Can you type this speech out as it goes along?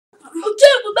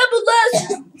Okay, remember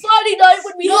last Friday night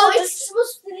when we had this? It's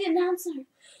supposed to be the announcer.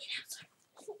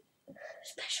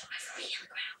 Special referee on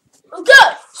the ground. Okay,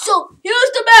 so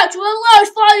here's the match. Remember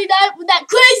last Friday night when that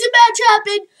crazy match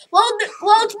happened? Well,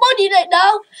 it's Monday night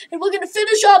now, and we're gonna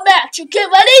finish our match. Okay,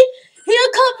 ready? Here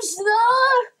comes the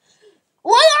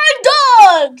One-Eyed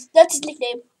Dog. That's his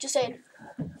nickname. Just saying.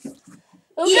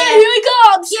 Okay, here he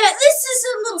comes. Yeah, this is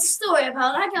a little story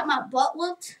about I got my butt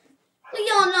whooped. Well,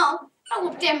 y'all know, I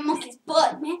whooped that monkey's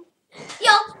butt, man.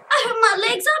 Yo, I hurt my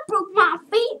legs, I broke my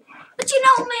feet. But you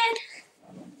know, man,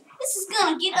 this is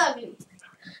gonna get ugly.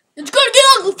 It's gonna get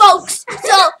ugly, folks.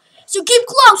 So keep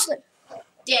closely.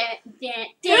 Here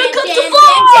comes the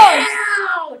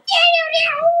fall.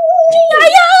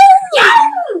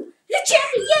 The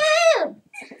champion!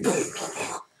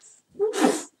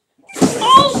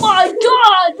 Oh my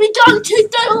God! We gotta take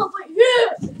that off right here.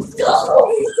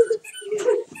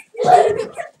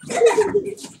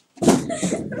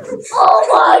 Oh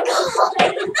my God!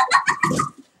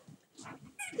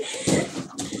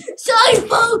 Sorry,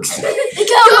 folks.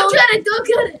 Don't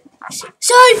cut it.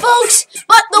 Sorry, folks,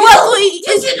 but the referee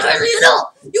Isn't early enough.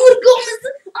 You would go, Mister.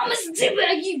 I'm Mr.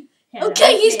 Teabag you.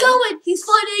 Okay, he's going. He's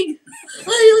fighting.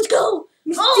 Hey, let's go.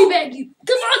 Mr. Teabag you.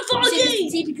 Come on, Mr. Foggy.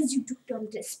 T because you took on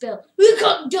this spell. We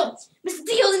can't jump. Mr.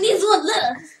 T only needs one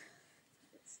letter.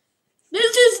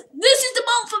 This is the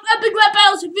moment from Epic Rap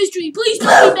Battles of History. Please